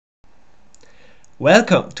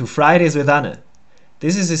Welcome to Fridays with Anne.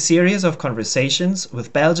 This is a series of conversations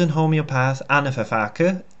with Belgian homeopath Anne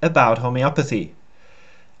Vervarcke about homeopathy.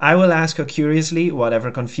 I will ask her curiously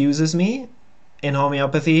whatever confuses me in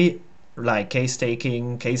homeopathy, like case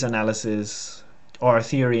taking, case analysis, or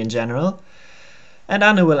theory in general, and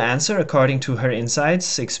Anne will answer according to her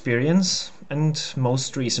insights, experience, and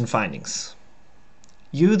most recent findings.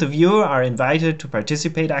 You, the viewer, are invited to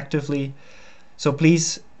participate actively, so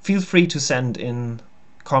please feel free to send in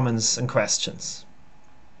comments and questions.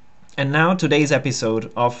 And now today's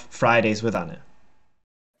episode of Fridays with Anne.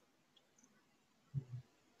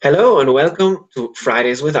 Hello and welcome to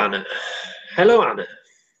Fridays with Anne. Hello Anne.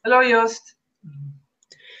 Hello Jost.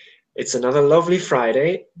 It's another lovely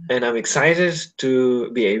Friday and I'm excited to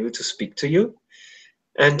be able to speak to you.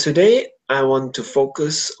 And today I want to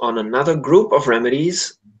focus on another group of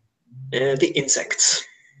remedies, the insects.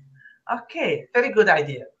 Okay, very good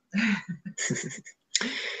idea.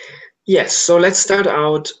 Yes, so let's start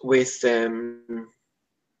out with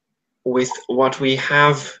what we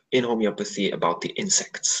have in homeopathy about the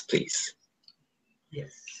insects, please.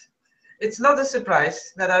 Yes, it's not a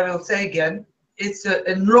surprise that I will say again, it's an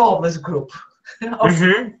enormous group.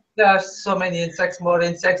 There are so many insects, more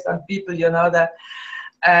insects than people, you know that,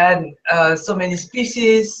 and so many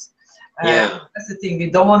species. That's the thing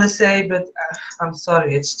we don't want to say, but I'm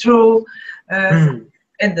sorry, it's true.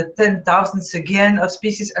 And the 10,000s again of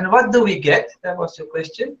species. And what do we get? That was your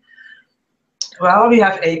question. Well, we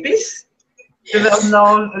have apis, the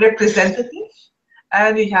well-known representative,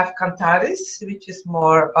 and we have cantaris, which is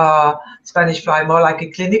more Spanish fly, more like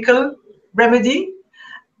a clinical remedy,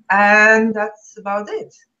 and that's about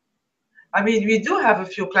it. I mean, we do have a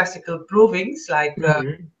few classical provings, like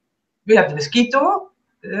we have the mosquito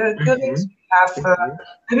killings.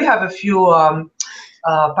 We have a few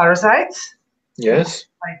parasites. Yes.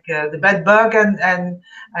 Like the bed bug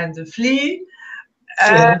and the flea.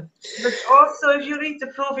 But also, if you read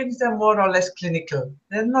the provings, they're more or less clinical.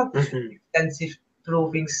 They're not extensive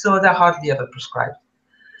provings, so they're hardly ever prescribed.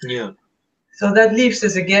 Yeah. So that leaves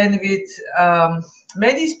us again with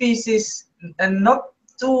many species, and not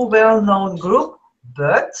too well-known group,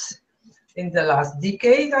 but in the last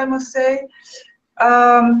decade, I must say,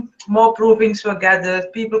 more provings were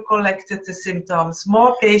gathered, people collected the symptoms,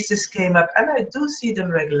 more cases came up, and I do see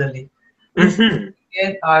them regularly. Again,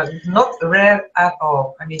 are not rare at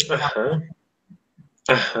all. I mean,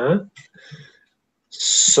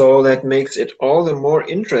 So that makes it all the more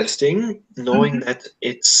interesting, knowing that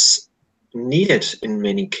it's needed in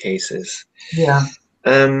many cases. Yeah.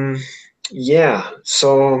 Yeah.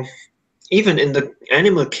 So even in the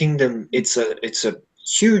animal kingdom, it's a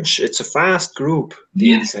vast group,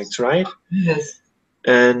 the insects, right? Yes.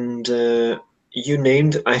 And you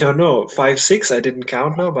named, I don't know, 5, 6, I didn't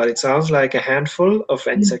count now, but it sounds like a handful of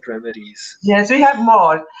insect remedies. Yes, we have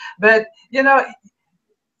more, but you know,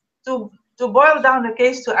 to boil down the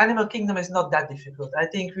case to animal kingdom is not that difficult. I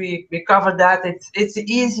think we covered that. It's the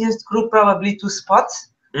easiest group probably to spot.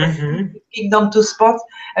 Kingdom to spot,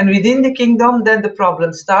 and within the kingdom then the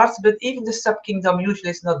problem starts, but even the sub-kingdom usually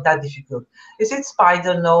is not that difficult. Is it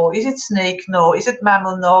spider? No. Is it snake? No. Is it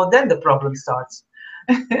mammal? No. Then the problem starts.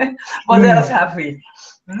 What else have we?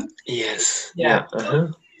 Yes. Yeah.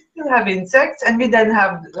 We have insects, and we then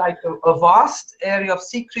have like a vast area of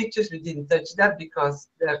sea creatures. We didn't touch that because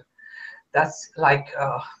that's like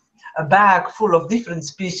a bag full of different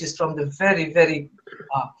species, from the very, very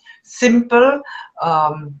simple,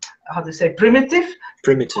 how to say, primitive,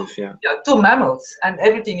 to mammals, and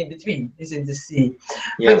everything in between is in the sea.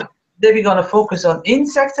 But then we're going to focus on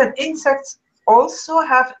insects, and insects also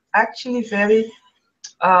have actually very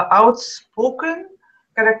outspoken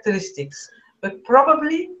characteristics. But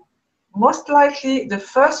probably, most likely, the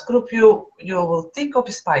first group you will think of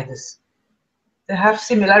is spiders. They have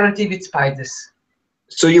similarity with spiders.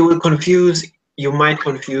 So you might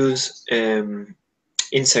confuse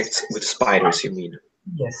insects with spiders, you mean?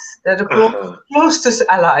 Yes, they're the closest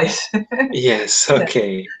allies. Yes,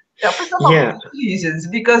 okay. Yeah, for some reasons,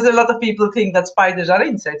 because a lot of people think that spiders are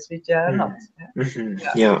insects, which are not.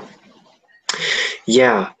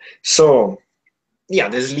 So,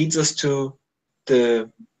 this leads us to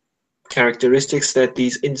the characteristics that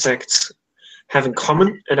these insects have in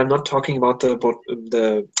common, and I'm not talking about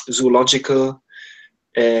the zoological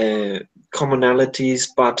commonalities,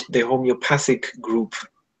 but the homeopathic group.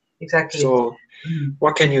 Exactly. So,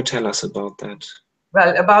 what can you tell us about that?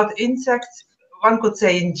 Well, about insects, one could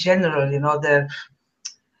say in general, you know, they're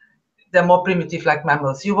more primitive, like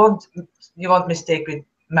mammals. You won't mistake with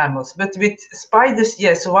mammals, but with spiders,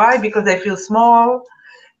 yes. Why? Because they feel small,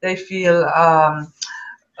 they feel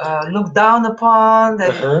looked down upon,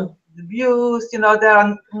 they're Uh-huh. abused. You know,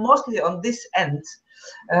 they're mostly on this end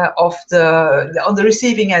of on the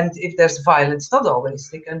receiving end. If there's violence, not always,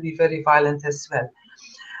 they can be very violent as well.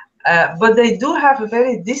 But they do have a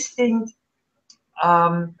very distinct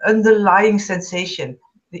underlying sensation,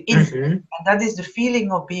 the instinct, and that is the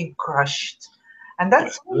feeling of being crushed. And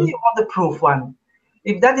that's really a waterproof one.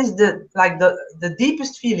 If that is the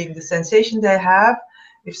deepest feeling, the sensation they have,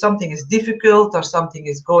 if something is difficult or something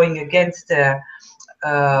is going against their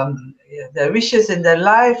wishes in their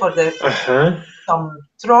life, or some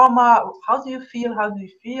trauma, how do you feel? How do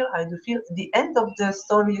you feel? How do you feel? The end of the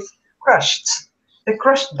story is crushed. They're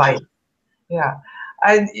crushed by it. Yeah,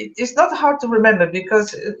 and it's not hard to remember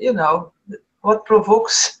because you know what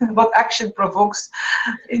provokes, what action provokes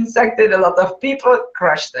insect in a lot of people,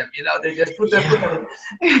 crush them. You know, they just put their foot on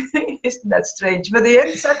it. Isn't that strange? But the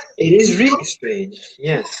insect, it is really strange.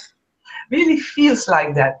 Yes, really feels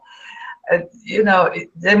like that. You know,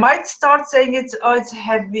 they might start saying it's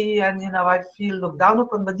heavy, and you know, I feel looked down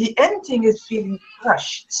upon, but the end thing is feeling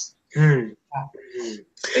crushed. Yeah.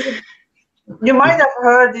 You might have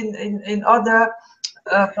heard in other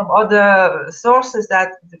from other sources that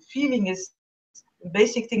the feeling is the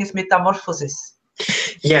basic thing is metamorphosis.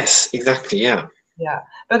 Yes, exactly. Yeah. Yeah,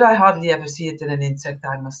 but I hardly ever see it in an insect,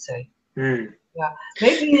 I must say. Yeah,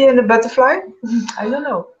 maybe in a butterfly. I don't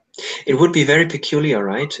know. It would be very peculiar,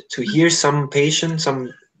 right, to hear some patient,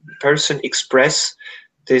 some person express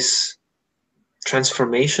this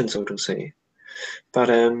transformation, so to say. But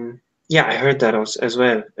yeah, I heard that as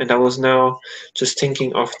well, and I was now just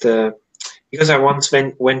thinking of because I once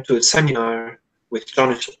went to a seminar with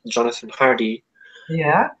Jonathan Hardy.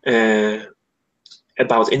 Yeah.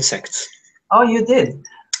 About insects. Oh, you did.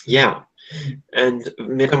 Yeah, and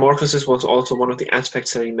metamorphosis was also one of the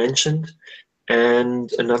aspects that he mentioned,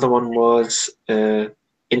 and another one was an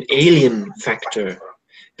alien factor.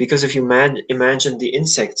 Because if you imagine the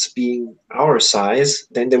insects being our size,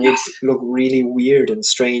 then they would look really weird and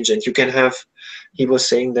strange. And you can have, he was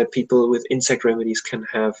saying that people with insect remedies can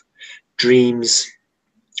have dreams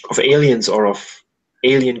of aliens or of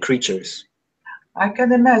alien creatures. I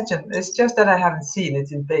can imagine. It's just that I haven't seen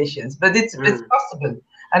it in patients, but it's possible.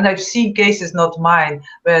 And I've seen cases, not mine,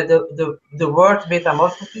 where the word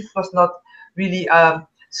metamorphosis was not really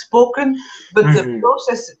spoken, but the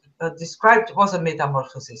process described was a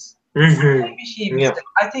metamorphosis. Maybe she even said,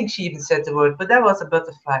 I think she even said the word, but that was a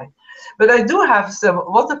butterfly. But I do have some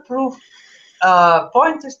waterproof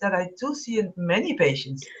pointers that I do see in many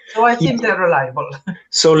patients, so I think they're reliable.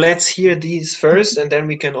 So let's hear these first, and then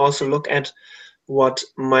we can also look at what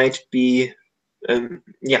might be,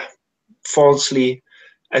 falsely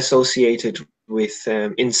associated with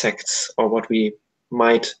insects, or what we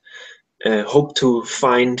might hope to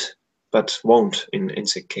find but won't in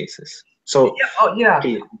insect cases. So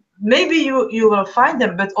maybe you will find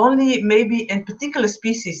them, but only maybe in particular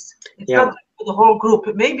species. It's not the whole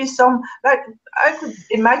group. Maybe some, like I could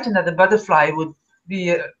imagine that the butterfly would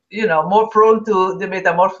be more prone to the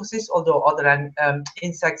metamorphosis, although other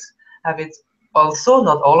insects have it also,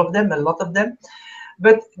 not all of them, a lot of them.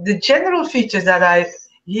 But the general features that I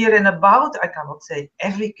hear and about, I cannot say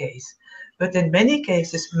every case, but in many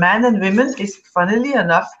cases, men and women is, funnily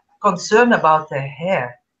enough, concerned about their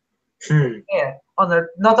hair. Hair,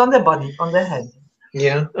 not on their body, on their head.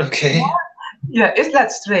 Yeah, okay. Yeah, isn't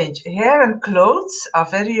that strange? Hair and clothes are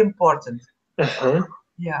very important.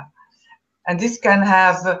 Yeah. And this can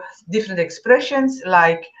have different expressions,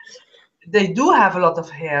 like they do have a lot of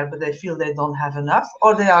hair, but they feel they don't have enough,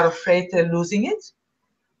 or they are afraid they're losing it.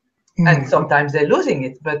 And sometimes they're losing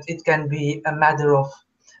it, but it can be a matter of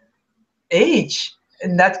age.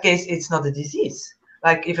 In that case, it's not a disease.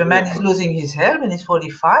 Like if a man is losing his hair when he's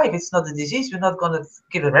 45, it's not a disease. We're not going to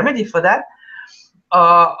give a remedy for that.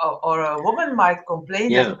 Or a woman might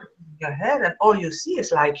complain that your hair, and all you see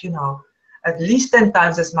is like, at least 10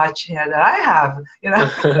 times as much hair that I have.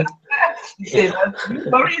 You say, well, you're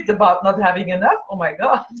worried about not having enough? Oh my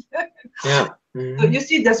God. So you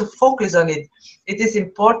see, there's a focus on it. It is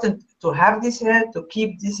important to have this hair, to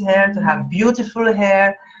keep this hair, to have beautiful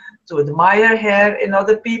hair, to admire hair in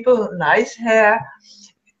other people, nice hair.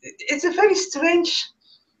 It's a very strange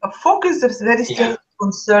focus, a very strange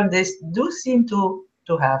concern they do seem to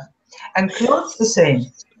have. And clothes the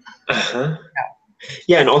same.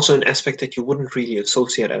 Yeah, and also an aspect that you wouldn't really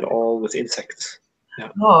associate at all with insects.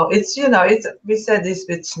 No, it's we said this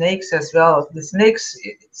with snakes as well. The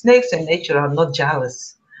snakes in nature are not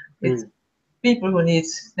jealous. It's people who need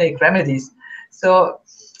snake remedies. So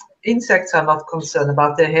insects are not concerned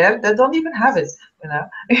about their hair. They don't even have it,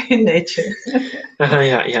 in nature.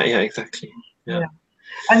 Yeah, exactly. Yeah.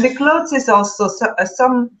 And the clothes is also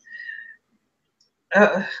some,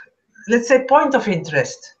 let's say, point of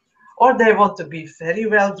interest. Or they want to be very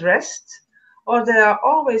well dressed, or they are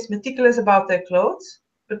always meticulous about their clothes.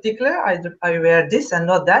 Particular, I wear this and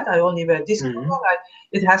not that. I only wear this color.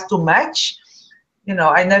 It has to match. You know,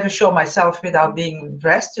 I never show myself without being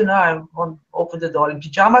dressed. You know, I won't open the door in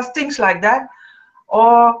pajamas, things like that.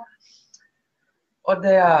 Or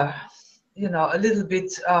they are, you know, a little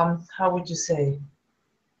bit, how would you say?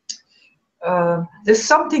 There's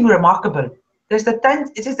something remarkable. It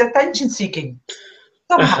is attention seeking.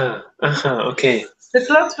 Somehow. Okay. The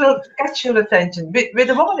clothes will catch your attention. With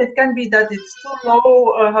a woman, it can be that it's too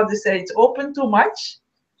low, how to say, it's open too much.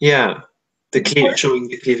 Yeah, showing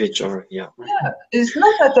the cleavage, or yeah. Yeah, it's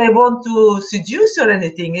not that they want to seduce or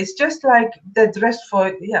anything. It's just like they're dressed for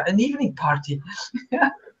an evening party.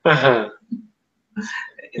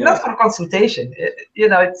 Not for consultation. You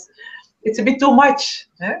know, it's a bit too much.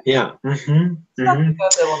 Yeah. It's not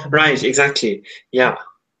because they want to. Right. Exactly. Yeah.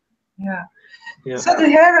 Yeah. Yeah. So the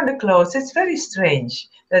hair and the clothes, it's very strange.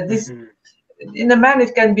 This in a man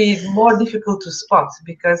it can be more difficult to spot,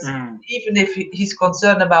 because even if he's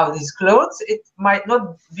concerned about his clothes, it might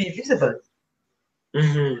not be visible.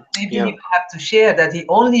 Maybe you have to share that he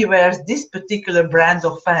only wears this particular brand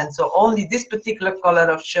of pants, or only this particular color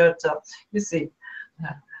of shirt. You see.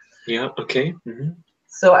 Yeah. Okay.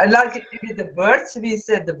 So I like with the birds. We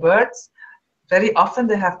said the birds very often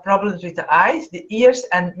they have problems with the eyes, the ears,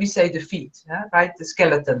 and we say the feet, right? The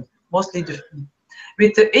skeleton, mostly the feet.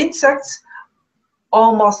 With the insects,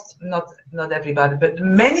 almost not everybody, but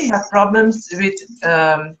many have problems with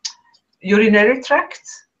urinary tract.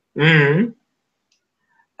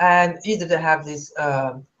 And either they have this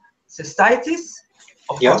cystitis,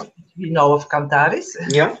 of course, we know of Cantaris,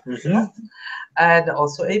 and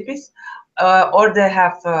also Apis, or they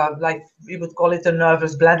have, like we would call it a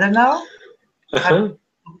nervous bladder now,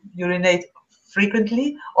 urinate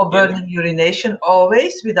frequently, or burning urination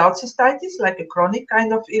always without cystitis, like a chronic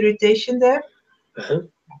kind of irritation there.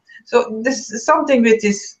 So this is something which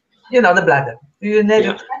is, you know, the bladder, urinary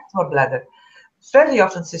tract or bladder. Very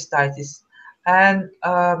often cystitis. And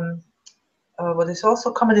what is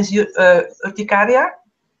also common is urticaria.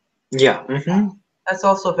 Yeah. That's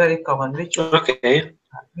also very common. Which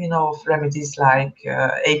we know of remedies like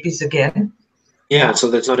Apis again. Yeah, so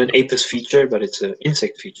that's not an Apis feature, but it's an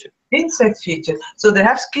insect feature. Insect feature. So they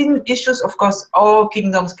have skin issues. Of course, all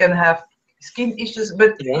kingdoms can have skin issues,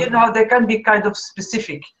 but you know, they can be kind of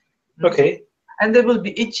specific. Okay. And they will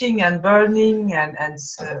be itching and burning and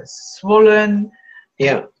swollen.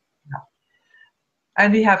 Yeah.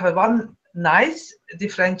 And we have one nice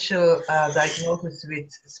differential diagnosis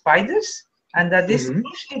with spiders, and that is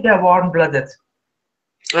usually they're warm-blooded.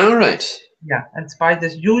 All right. Yeah, and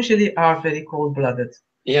spiders usually are very cold-blooded.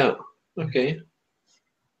 Yeah. Okay.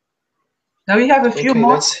 Now we have a few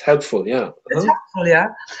more. That's helpful. Yeah. That's helpful. Yeah.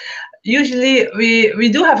 Usually we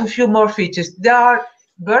do have a few more features. There are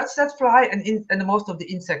birds that fly, and most of the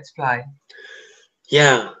insects fly.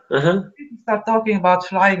 Yeah. People start talking about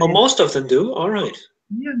flying. Oh, most of them do. All right.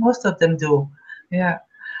 Yeah, most of them do. Yeah.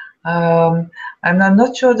 And I'm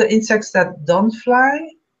not sure the insects that don't fly,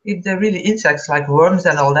 if they're really insects like worms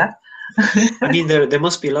and all that. I mean, there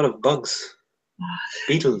must be a lot of bugs,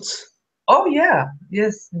 beetles. Oh yeah,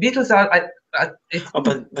 yes, beetles are. But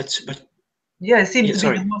yeah, it seems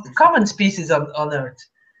to be the most common species on Earth.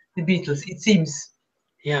 The beetles, it seems.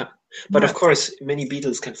 Yeah, but of course, many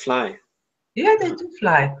beetles can fly. Yeah, they do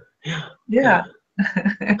fly. Yeah.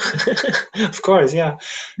 Of course, yeah.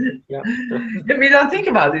 We don't think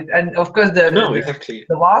about it, and of course the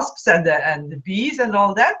wasps and the bees and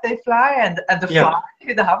all that, they fly, and the fly,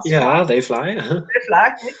 the house. Yeah, they fly. They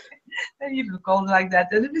fly. They even call it like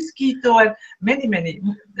that. And the mosquito and many.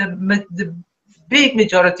 The big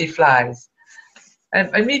majority flies.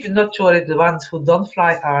 I'm even not sure if the ones who don't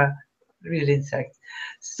fly are real insects.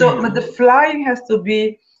 So, but the flying has to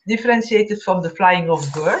be differentiated from the flying of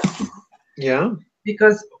birds. Yeah.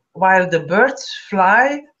 Because while the birds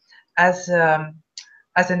fly as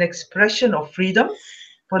an expression of freedom,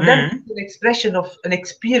 for them it's an expression of an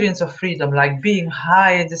experience of freedom, like being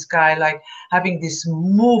high in the sky, like having this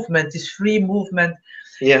movement, this free movement.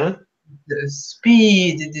 Yeah. The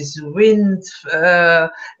speed, this wind,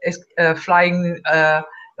 flying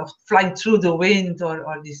through the wind,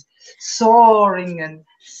 or this soaring and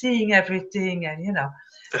seeing everything, and you know,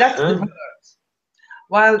 that's the bird.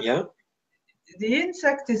 While the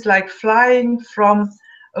insect is like flying from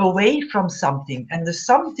away from something, and the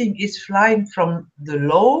something is flying from the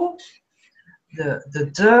low,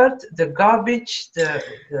 the dirt, the garbage, the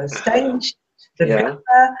stench, the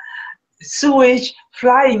sewage,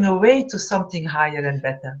 flying away to something higher and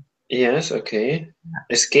better. Yes, okay.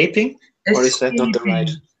 Escaping? Or is that not the right?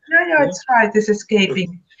 Yeah, it's right. It's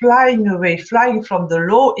escaping, flying away, flying from the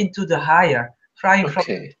low into the higher, flying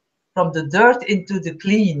from the dirt into the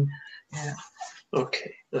clean. Yeah.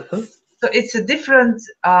 Okay. So it's a different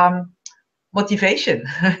motivation.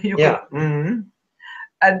 Yeah. Mm-hmm.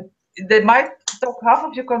 And they might talk half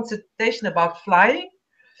of your consultation about flying.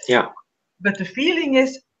 Yeah. But the feeling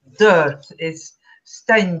is dirt, is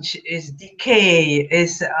stench, is decay,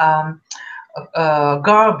 is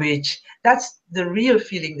garbage. That's the real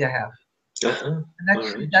feeling they have. And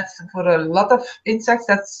actually, that's for a lot of insects.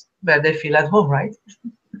 That's where they feel at home, right?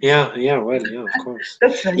 Yeah, yeah, well, yeah, of course.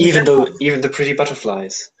 That's where even the pretty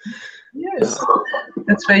butterflies. Yes,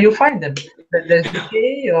 that's where you find them. When there's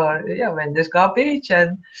decay, or when there's garbage,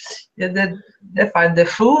 and they find the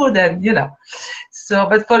food, and So,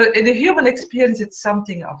 but in the human experience, it's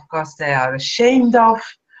something, of course, they are ashamed of,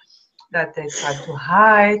 that they try to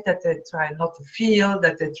hide, that they try not to feel,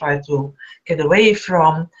 that they try to get away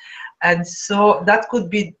from. And so that could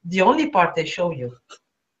be the only part they show you.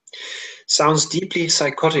 Sounds deeply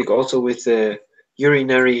psychotic also with the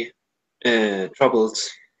urinary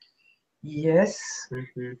troubles. Yes,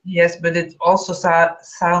 yes, but it also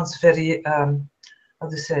sounds very, how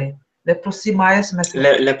to say, leprosy,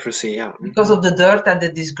 leprosy, yeah. Because of the dirt and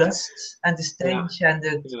the disgust and the stench and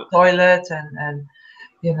the toilet and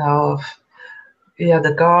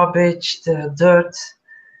the garbage, the dirt,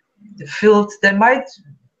 the filth. They might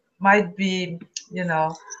be,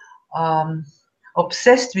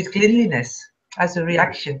 obsessed with cleanliness as a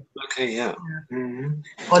reaction. Okay, yeah.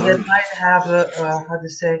 Or they might have how to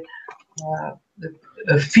say,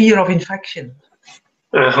 a fear of infection.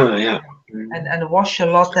 Yeah. And wash a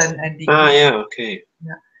lot and be okay.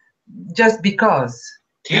 Yeah. Just because.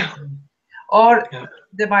 Yeah. Or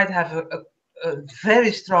they might have a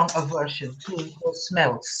very strong aversion to those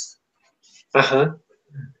smells. That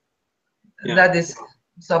is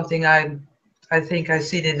something I think I've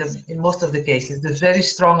seen in most of the cases. The very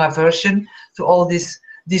strong aversion to all these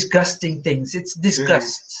disgusting things. It's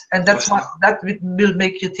disgust, and that's what will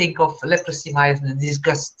make you think of leprosy, and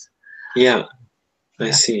disgust. Yeah,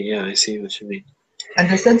 I see. Yeah, I see what you mean. And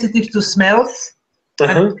they're sensitive to smells,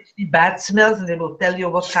 and especially bad smells, and they will tell you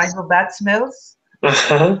what kind of bad smells.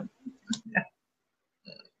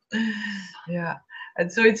 Yeah,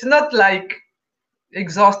 and so it's not like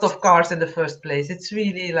exhaust of cars in the first place. It's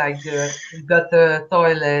really like the gutter,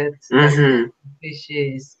 toilet,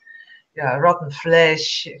 fishes, rotten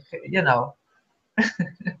flesh,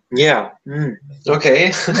 Yeah.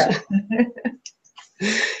 Okay.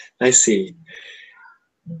 I see.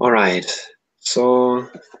 All right. So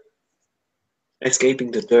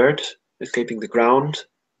escaping the dirt, escaping the ground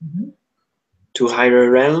to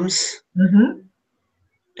higher realms,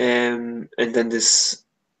 and then this,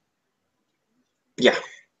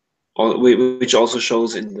 which also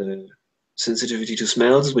shows in the sensitivity to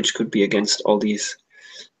smells, which could be against all these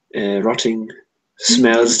rotting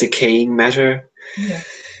smells, decaying matter.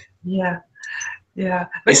 Yeah.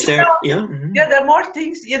 But is there? There are more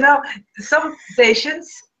things. Some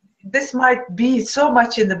patients, this might be so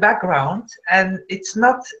much in the background, and it's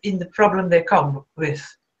not in the problem they come with.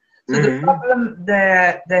 So the problem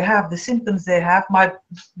they have, the symptoms they have, might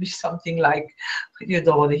be something like, you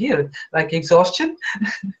don't want to hear it, like exhaustion.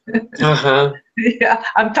 Yeah,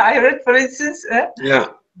 I'm tired, for instance. Yeah.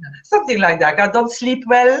 Something like that. I don't sleep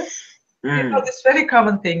well. It's very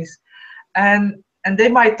common things, and they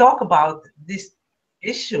might talk about this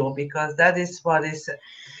issue because that is what is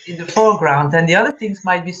in the foreground, and the other things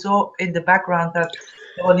might be so in the background that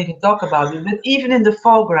they won't even talk about it. But even in the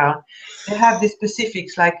foreground, they have the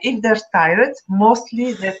specifics. Like if they're tired,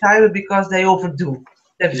 mostly they're tired because they overdo.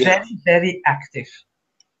 They're very, very active.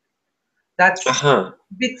 That's a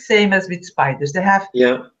bit same as with spiders. They have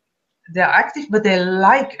they're active, but they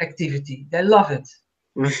like activity. They love it.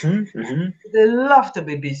 They love to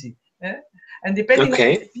be busy. And depending on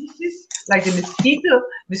the species, like the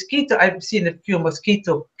mosquito, I've seen a few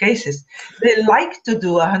mosquito cases. They like to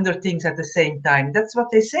do 100 things at the same time. That's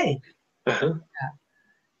what they say. I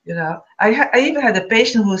even had a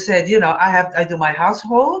patient who said, I do my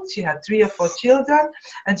household. She had 3 or 4 children,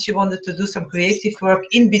 and she wanted to do some creative work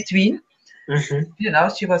in between.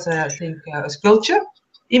 She was, I think, a sculpture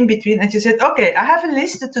in between, and she said, okay, I have a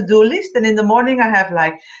list, a to-do list, and in the morning I have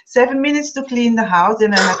like 7 minutes to clean the house,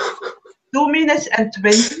 and I have 2 minutes and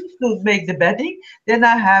 20 to make the bedding. Then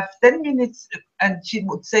I have 10 minutes, and she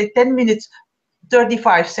would say 10 minutes,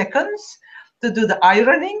 35 seconds to do the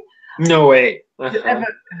ironing. No way. You ever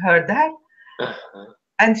heard that?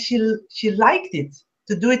 And she liked it,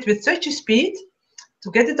 to do it with such a speed,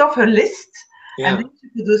 to get it off her list, Yeah. and then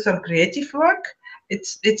to do some creative work.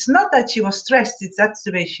 It's not that she was stressed, that's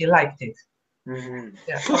the way she liked it.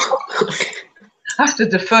 Yeah. After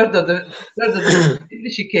the further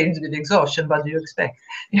she came with exhaustion. What do you expect?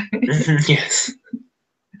 Yes.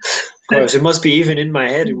 Of course, it must be even in my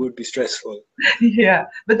head. It would be stressful. Yeah,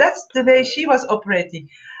 but that's the way she was operating.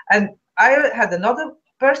 And I had another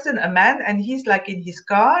person, a man, and he's like in his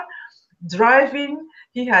car driving.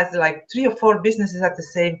 He has like 3 or 4 businesses at the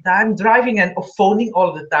same time, driving and phoning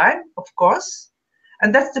all the time, of course.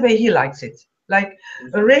 And that's the way he likes it, like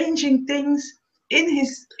arranging things in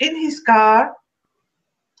his car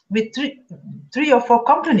with three or 4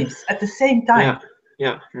 companies at the same time.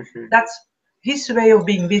 Yeah. That's his way of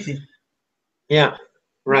being busy. Yeah.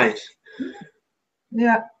 Right.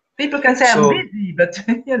 Yeah. People can say I'm busy, but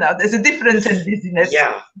there's a difference in busyness.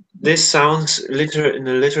 Yeah. This sounds in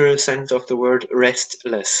the literal sense of the word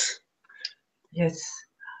restless. Yes.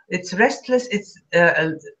 It's restless. It's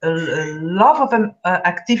a love of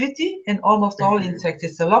activity in almost all insects.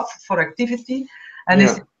 It's a love for activity, and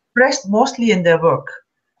it's expressed mostly in their work.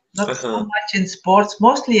 Not so much in sports,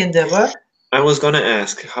 mostly in their work. I was going to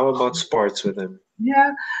ask, how about sports with them?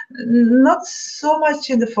 Yeah, not so much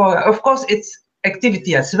in the foreground. Of course, it's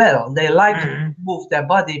activity as well. They like to move their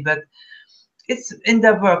body, but it's in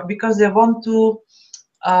their work because they want to,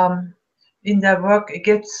 in their work,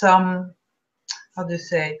 get some, how do you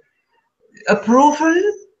say, approval.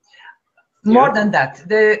 More than that,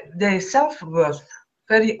 their self-worth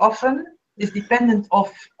very often is dependent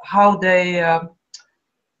of how they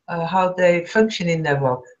function in their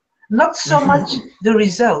work. Not so much the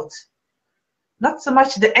result, not so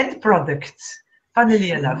much the end product,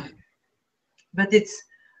 funnily enough, but it's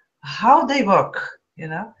how they work,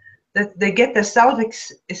 that they get their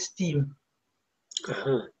self-esteem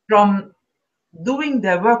from doing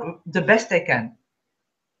their work the best they can.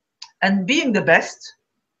 And being the best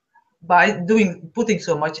by putting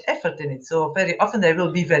so much effort in it. So very often they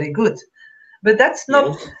will be very good. But that's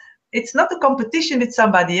not, it's not a competition with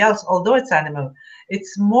somebody else, although it's animal.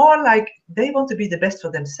 It's more like they want to be the best for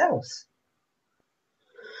themselves.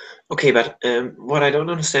 Okay, but what I don't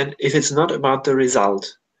understand, if it's not about the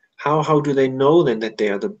result, how do they know then that they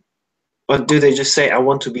are the, or do they just say, I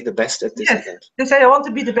want to be the best at this? Yes, they say, I want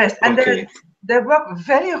to be the best. And they work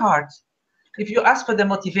very hard. If you ask for the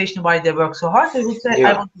motivation why they work so hard, they would say,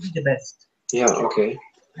 I want to be the best. Yeah, okay.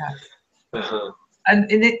 Yeah.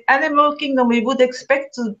 And in the animal kingdom, we would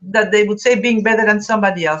expect that they would say being better than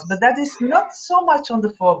somebody else, but that is not so much on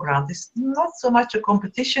the foreground. It's not so much a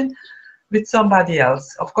competition with somebody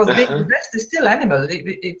else. Of course, being the best is still animal.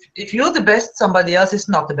 If you're the best, somebody else is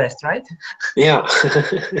not the best, right? Yeah.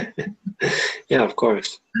 Yeah, of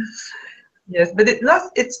course. Yes, but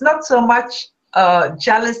it's not so much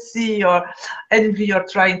jealousy or envy or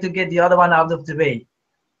trying to get the other one out of the way.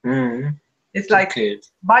 It's like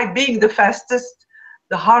by being the fastest,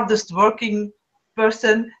 the hardest working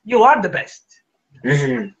person, you are the best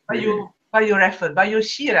by your effort, by your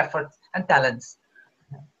sheer effort and talents.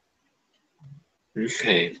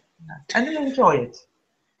 Okay. And they enjoy it.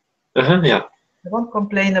 Yeah. They won't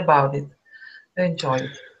complain about it. They enjoy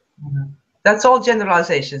it. That's all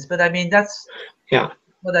generalizations, but I mean that's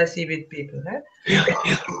what I see with people.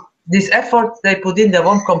 This effort they put in, they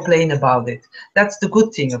won't complain about it. That's the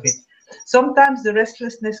good thing of it. Sometimes the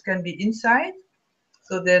restlessness can be inside,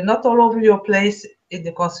 so they're not all over your place in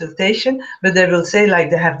the consultation, but they will say like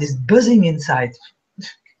they have this buzzing inside.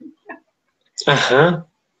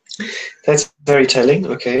 That's very telling.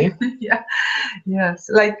 Okay. Yeah. Yes.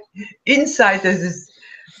 Like inside there's this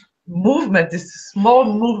movement, this small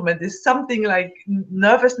movement, there's something like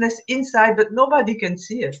nervousness inside, but nobody can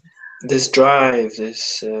see it. This drive,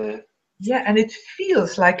 this. Yeah, and it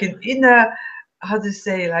feels like an inner, how to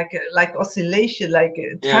say, like oscillation, like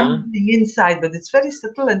trembling inside, but it's very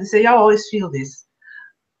subtle. And they say, I always feel this.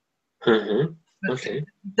 Okay.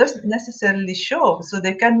 It doesn't necessarily show, so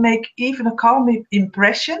they can make even a calm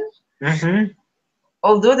impression.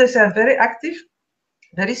 Although they are very active,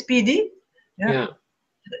 very speedy. Yeah.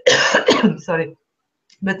 Sorry,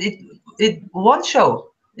 but it won't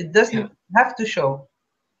show. It doesn't have to show.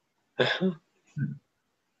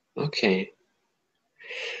 Okay.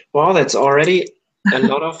 Wow, that's already a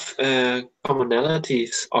lot of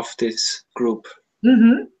commonalities of this group.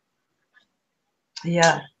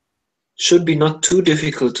 Yeah. Should be not too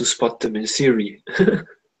difficult to spot them in theory.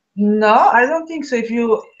 No, I don't think so. If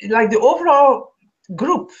you like the overall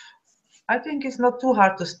group, I think it's not too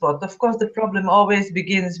hard to spot. Of course, the problem always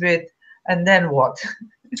begins with, and then what?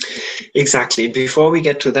 Exactly. Before we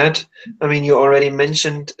get to that, I mean, you already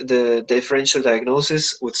mentioned the differential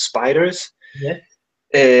diagnosis with spiders, Yes.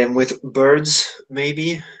 with birds,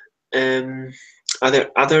 maybe. Are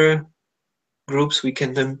there other groups we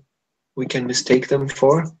can mistake them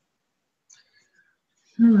for?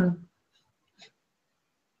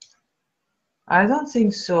 I don't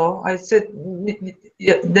think so. I said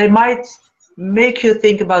they might make you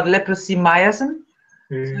think about leprosy miasm.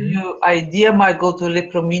 So your idea might go to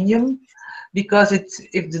leprominium, because it's,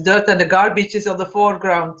 if the dirt and the garbage is on the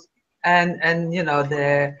foreground, and you know,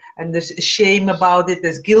 there's shame about it,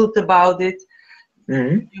 there's guilt about it,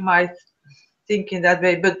 you might think in that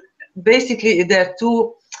way. But basically, they're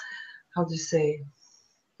too, how to say,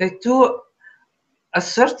 they're too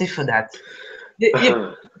assertive for that.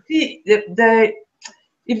 You see, if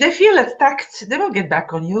they feel attacked, they will get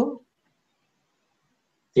back on you.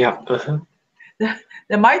 Yeah.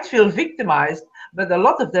 They might feel victimized, but a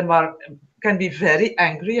lot of them can be very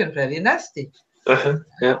angry and very nasty.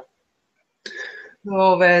 Yeah.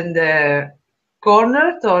 So when they're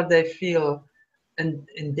cornered or they feel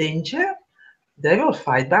in danger, they will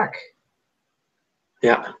fight back.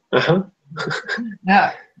 Yeah.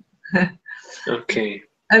 Yeah. Okay.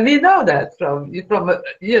 And we know that from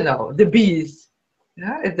you know, the bees.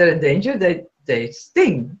 Yeah, if they're in danger, they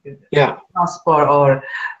sting. Yeah. Wasp or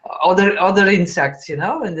other insects, you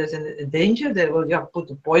know, when there's a danger, they will put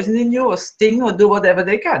the poison in you or sting or do whatever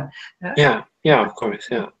they can. Yeah. Yeah. Of course.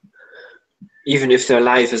 Yeah. Even if their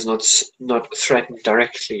life is not threatened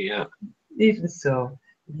directly. Yeah. Even so.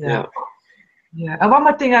 Yeah. Yeah. And one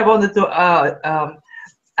more thing I wanted to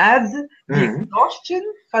add: the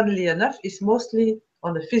exhaustion, funnily enough, is mostly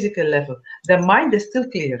on the physical level. Their mind is still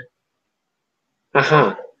clear.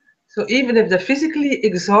 So even if they're physically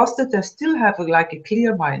exhausted, they still have like a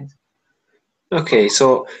clear mind. Okay,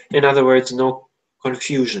 so in other words, no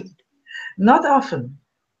confusion. Not often.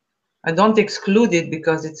 I don't exclude it,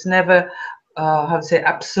 because it's never, how to say,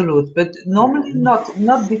 absolute. But normally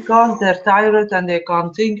not because they're tired and they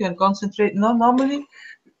can't think and concentrate. No, normally,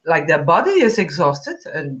 like, their body is exhausted,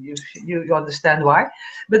 and you understand why,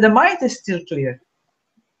 but the mind is still clear.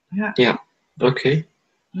 Yeah. Yeah. Okay.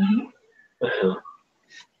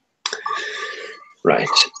 Right.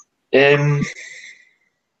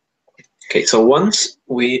 Okay, so once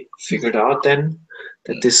we figured out then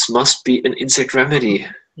that this must be an insect remedy.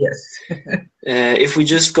 Yes. If we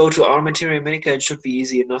just go to our Materia Medica, it should be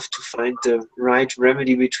easy enough to find the right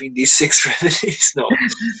remedy between these 6 remedies. No.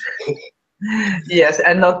 Yes,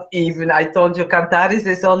 and not even. I told you, Cantaris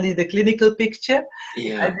is only the clinical picture.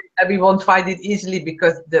 Yeah. And we won't find it easily,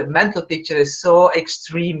 because the mental picture is so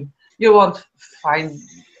extreme. You won't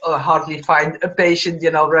hardly find a patient, you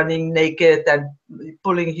know, running naked and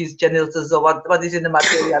pulling his genitals, or what is in the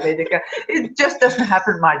Materia Medica. It just doesn't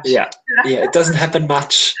happen much. Yeah. Yeah, it doesn't happen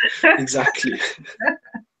much. Exactly.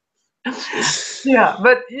 Yeah,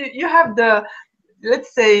 but you have the,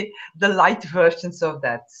 let's say, the light versions of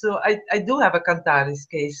that. So I do have a Cantaris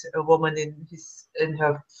case, a woman in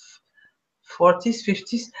her 40s,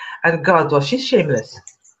 50s, and God, was she shameless.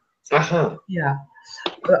 Yeah.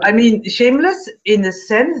 I mean, shameless in the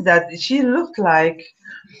sense that she looked like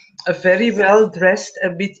a very well-dressed, a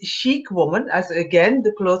bit chic woman, as again,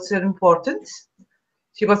 the clothes are important.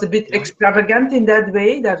 She was a bit extravagant in that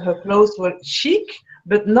way, that her clothes were chic,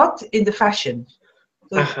 but not in the fashion.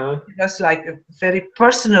 So it was like a very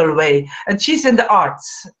personal way. And she's in the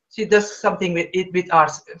arts. She does something with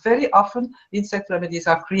arts. Very often, insect remedies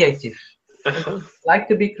are creative. Like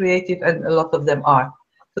to be creative, and a lot of them are.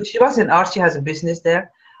 So she was in art. She has a business there.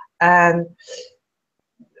 And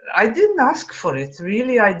I didn't ask for it.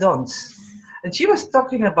 Really, I don't. And she was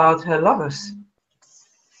talking about her lovers.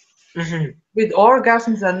 With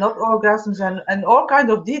orgasms and not orgasms, and all kinds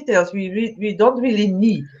of details we don't really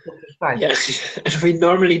need to prescribe. Yeah, and we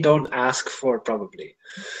normally don't ask for, probably.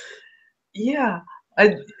 Yeah,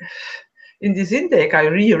 in this intake, I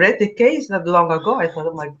reread the case not long ago. I thought,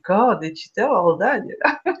 oh my God, did she tell all that?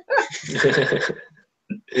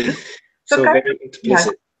 So very explicit. Yeah,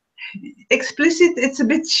 explicit. It's a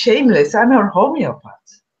bit shameless. I'm a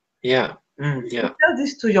homeopath. Yeah. Yeah. You tell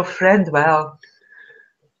this to your friend. Well,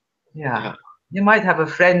 yeah. You might have a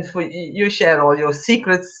friend who you share all your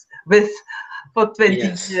secrets with for 20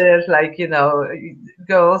 years, like, you know,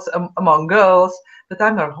 girls among girls. But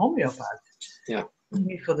I'm a homeopath. Yeah.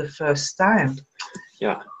 Me for the first time.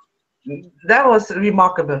 Yeah. That was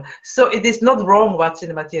remarkable. So it is not wrong what's in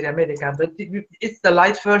the Materia Medica, but it's the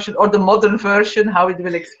light version or the modern version, how it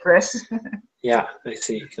will express. Yeah, I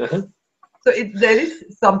see. So there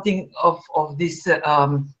is something of this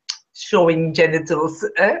showing genitals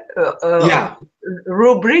Yeah,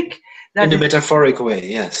 rubric. That in a is metaphoric way,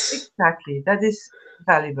 yes. exactly, that is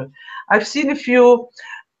valuable. I've seen a few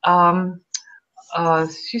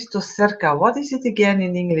Schistocerca. What is it again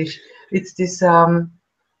in English? It's this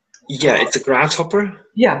Yeah, it's a grasshopper.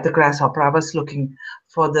 yeah, the grasshopper. I was looking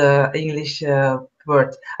for the English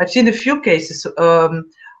word. I've seen a few cases.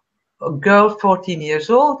 A girl 14 years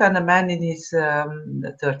old and a man in his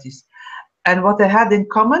 30s. And what they had in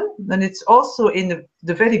common, and it's also in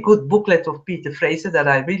the very good booklet of Peter Fraser that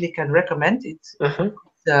I really can recommend. It's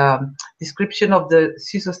description of the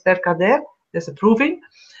Schistocerca there. There's a proving.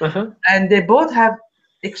 And they both have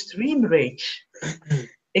extreme rage.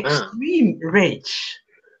 Extreme rage.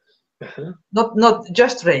 Not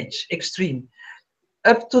just rage, extreme.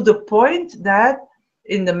 Up to the point that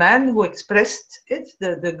in the man who expressed it,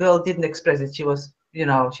 the girl didn't express it. She was,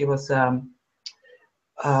 she was,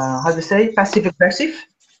 how to say, passive aggressive.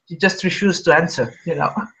 She just refused to answer,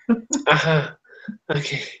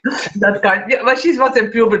 Okay. that kind. Yeah, but she was in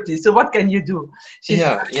puberty, so what can you do? She's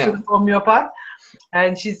a homeopath,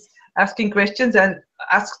 and she's asking questions and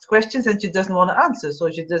asked questions, and she doesn't want to answer. So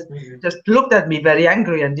she just looked at me very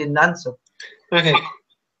angry and didn't answer. Okay.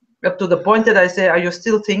 Up to the point that I say, "Are you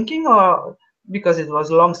still thinking?" Or because it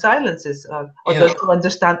was long silences, or don't you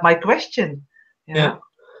understand my question? Yeah.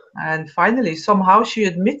 And finally, somehow she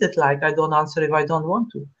admitted, like, I don't answer if I don't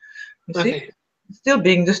want to. You see, still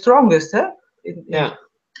being the strongest, huh? Yeah.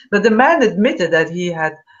 But the man admitted that he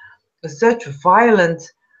had such violent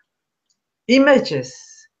images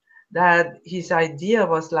that his idea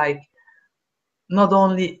was like not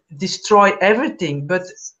only destroy everything, but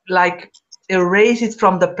like erase it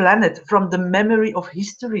from the planet, from the memory of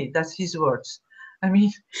history. That's his words. I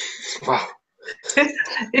mean, wow.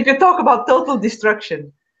 If you talk about total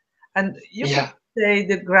destruction, and you can say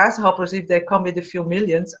the grasshoppers, if they come with a few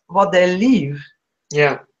millions, what they leave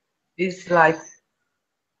is like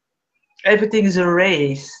everything is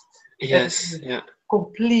erased. Yes,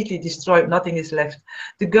 completely destroyed, nothing is left.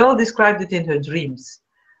 The girl described it in her dreams,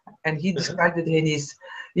 and he described it in his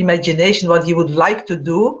imagination, what he would like to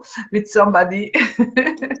do with somebody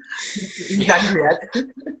he's angry at.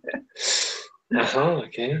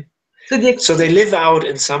 Okay. So they live out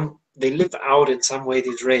in some way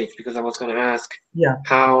this rage, because I was going to ask,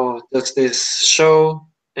 how does this show,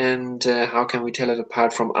 and how can we tell it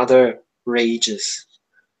apart from other rages?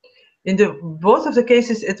 In both of the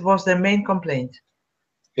cases, it was their main complaint.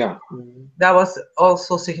 Yeah. That was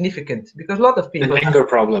also significant, because a lot of people an anger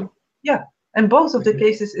problem. Yeah, and both of the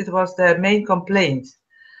cases, it was their main complaint.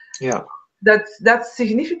 Yeah. That's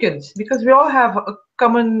significant, because we all have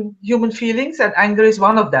common human feelings, and anger is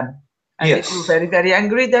one of them. And if you're very, very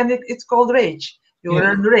angry, then it's called rage.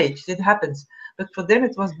 You're enraged. It happens. But for them,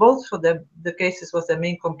 it was both for them. The cases was their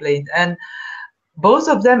main complaint, and both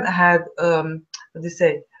of them had what do you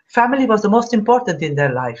say? Family was the most important in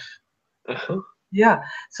their life. Yeah.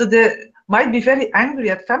 So they might be very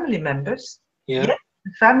angry at family members. Yeah.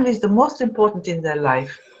 Family is the most important in their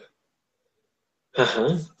life.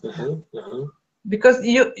 Because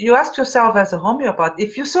you ask yourself as a homeopath,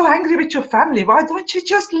 if you're so angry with your family, why don't you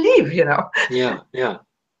just leave, Yeah,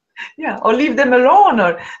 or leave them alone.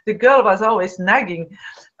 Or the girl was always nagging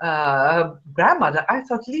her grandmother. I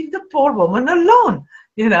thought, leave the poor woman alone,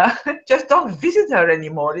 just don't visit her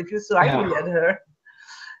anymore if you're so angry at her.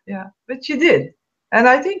 Yeah, but she did. And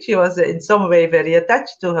I think she was in some way very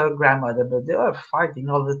attached to her grandmother, but they were fighting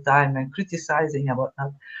all the time and criticizing and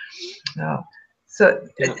whatnot. So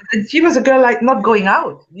and she was a girl like not going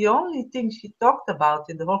out. The only thing she talked about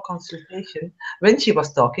in the whole consultation when she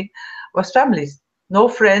was talking was families. No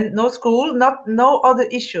friend, no school, no other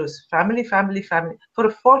issues. Family, family, family. For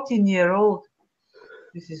a 14-year-old,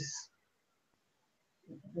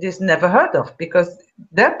 this never heard of, because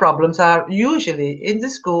their problems are usually in the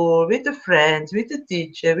school, with the friends, with the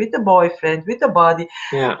teacher, with the boyfriend, with the body.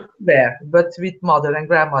 But with mother and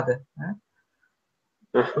grandmother.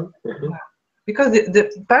 Because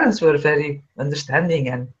the parents were very understanding,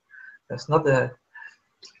 and there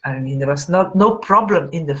was no problem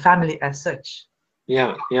in the family as such.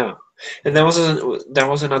 Yeah. And there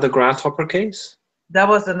was another grasshopper case. That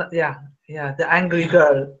was the angry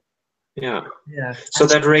girl. Yeah. So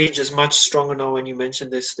that rage is much stronger now. When you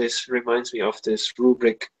mention this reminds me of this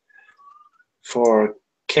rubric for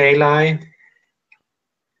Kayli.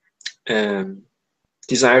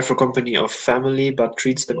 Desire for company of family, but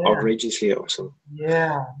treats them outrageously also.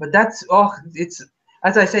 Yeah, but that's it's,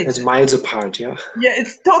 as I say, it's miles apart. Yeah,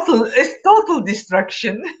 it's total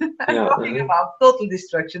destruction. I'm talking about total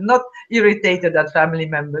destruction, not irritated at family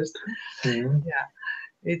members. Yeah,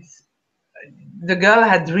 the girl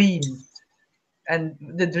had dreams, and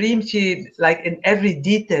the dream, she, like in every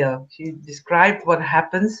detail, she described what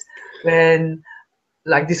happens when,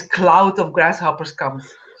 like, this cloud of grasshoppers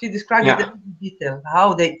comes. She described it in every detail,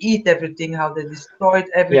 how they eat everything, how they destroyed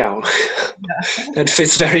everything. That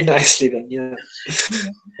fits very nicely then. Yeah.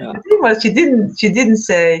 The thing was, she didn't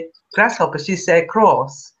say grasshoppers, she said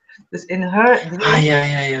crows. Because in her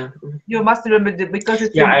dream, you must remember because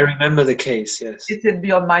it's I remember the case. Yes, it's in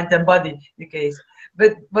Beyond Mind and Body, the case.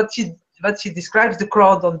 But what she describes, the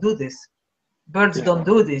crow don't do this. Birds don't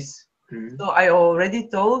do this. So I already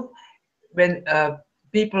told, when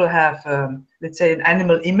people have, let's say, an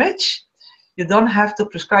animal image, you don't have to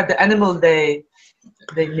prescribe the animal they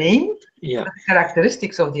name, but the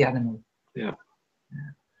characteristics of the animal.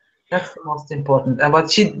 That's the most important. And what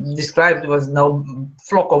she described was no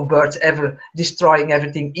flock of birds ever destroying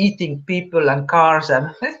everything, eating people and cars,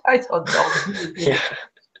 and I thought,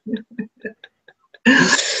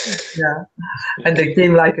 and they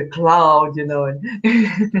came like a cloud, you know.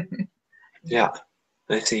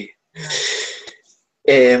 I see.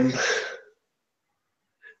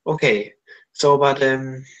 Okay, so but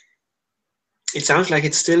it sounds like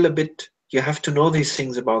it's still a bit. You have to know these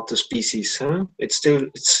things about the species, huh? It still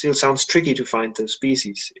sounds tricky to find the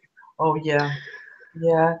species. Oh yeah.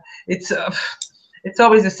 It's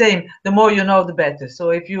always the same. The more you know, the better.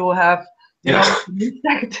 So if you have, you know, an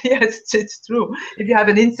insect, yes, it's true. If you have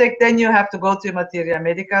an insect, then you have to go to Materia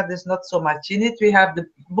Medica. There's not so much in it. We have the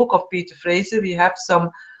book of Peter Fraser. We have some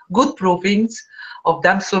good provings of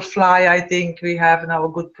damselfly. I think we have now a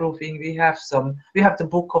good proving. We have the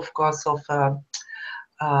book, of course, of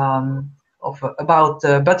about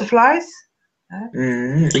butterflies.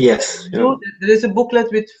 Yes. There is a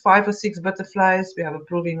booklet with 5 or 6 butterflies. We have a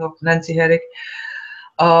proving of Nancy Herrick.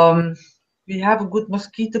 We have a good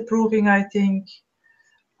mosquito proving, I think.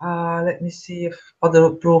 Let me see if other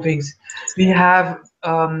provings. We have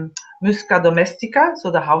Musca domestica, so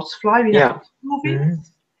the housefly. We have provings,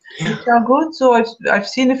 which are good. So I've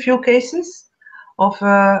seen a few cases of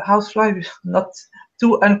housefly, not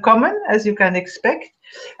too uncommon as you can expect,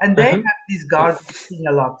 and they have this garbage thing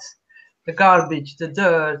a lot. The garbage, the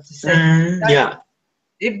dirt, the sex.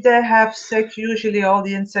 If they have sex, usually all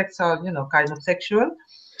the insects are, you know, kind of sexual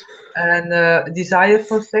and desire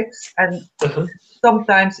for sex, and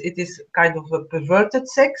sometimes it is kind of a perverted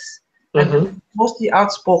sex, and mostly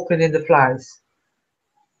outspoken in the flies.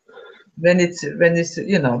 When it's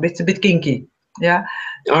you know, it's a bit kinky,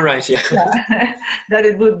 All right, that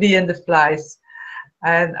it would be in the flies.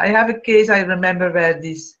 And I have a case I remember where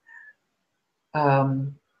this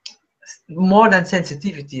more than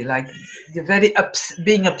sensitivity, like the very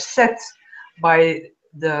being upset by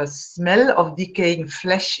the smell of decaying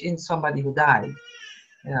flesh in somebody who died.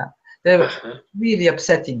 They were really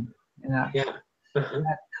upsetting.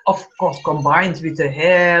 Of course, combined with the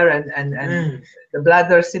hair and the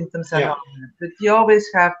bladder symptoms and all that. But you always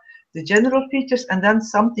have the general features and then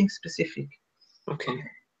something specific.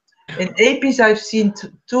 In apis, I've seen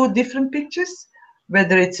 2 different pictures,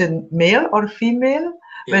 whether it's a male or female,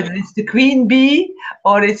 whether it's the queen bee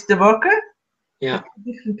or it's the worker.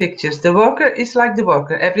 Different pictures. The worker is like the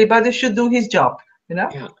worker. Everybody should do his job, you know?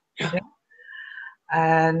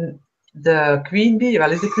 And the queen bee,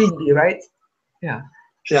 well, it's the queen bee, right? I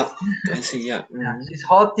see, She's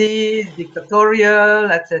haughty, dictatorial,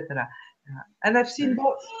 etc. And I've seen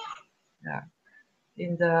both.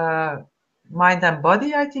 In the Mind and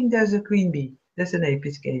Body, I think there's a queen bee. There's an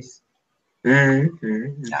apis case.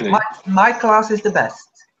 My class is the best.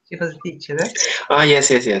 She was a teacher, eh?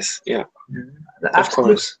 Yes. Of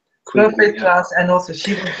course. Perfect class, and also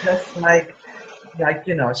she was just like,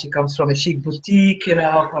 you know, she comes from a chic boutique, you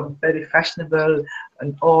know, from very fashionable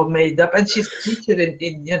and all made up, and she's a teacher in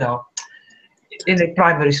you know, in a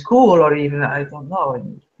primary school, or even, I don't know,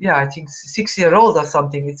 I think 6-year-old or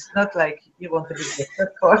something. It's not like you want to be the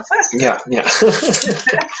course.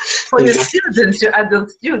 For your students, your adult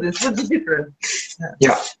students, would be different.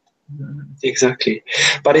 Exactly.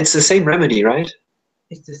 But it's the same remedy, right?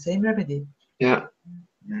 It's the same remedy.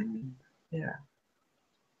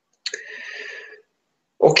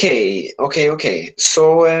 Okay.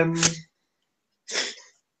 So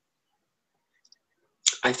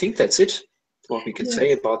I think that's it. What we can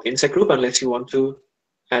say about the insect group, unless you want to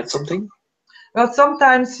add something. Well,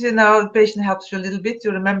 sometimes, you know, the patient helps you a little bit.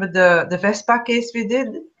 You remember the Vespa case we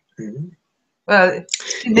did? Well,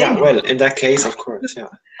 in that case, of course,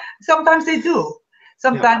 Sometimes they do.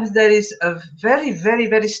 Sometimes there is a very, very,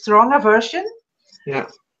 very strong aversion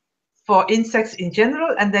for insects in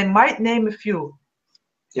general, and they might name a few.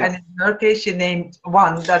 And in her case, she named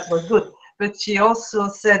one that was good. but she also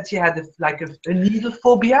said she had a needle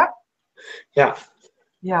phobia. Yeah.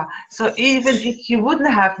 Yeah. So even if you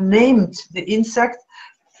wouldn't have named the insect,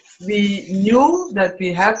 we knew that we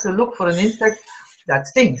had to look for an insect that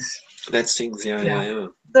stings. That stings. Yeah.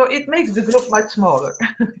 So it makes the group much smaller.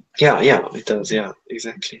 Yeah, it does. Yeah,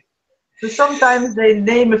 exactly. So sometimes they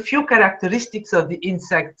name a few characteristics of the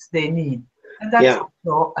insects they need, and that's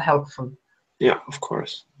also helpful. Yeah, of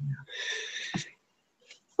course.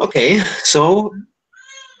 Okay, so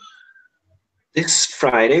this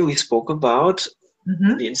Friday we spoke about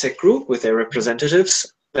the insect group with their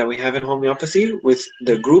representatives that we have in homeopathy, with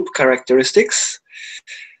the group characteristics,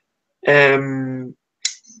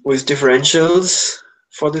 with differentials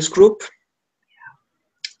for this group,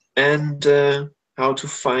 and how to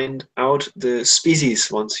find out the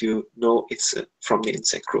species once you know it's from the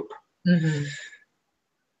insect group.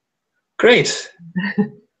 Great.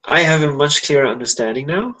 I have a much clearer understanding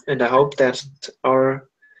now, and I hope that our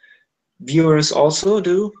viewers also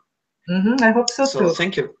do. I hope so too.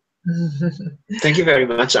 Thank you. Thank you very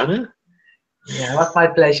much, Anne. Yeah, it was my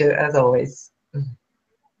pleasure as always.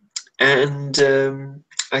 And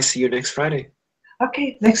I see you next Friday.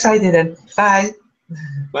 Okay, next Friday then. Bye.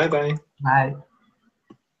 Bye-bye. Bye.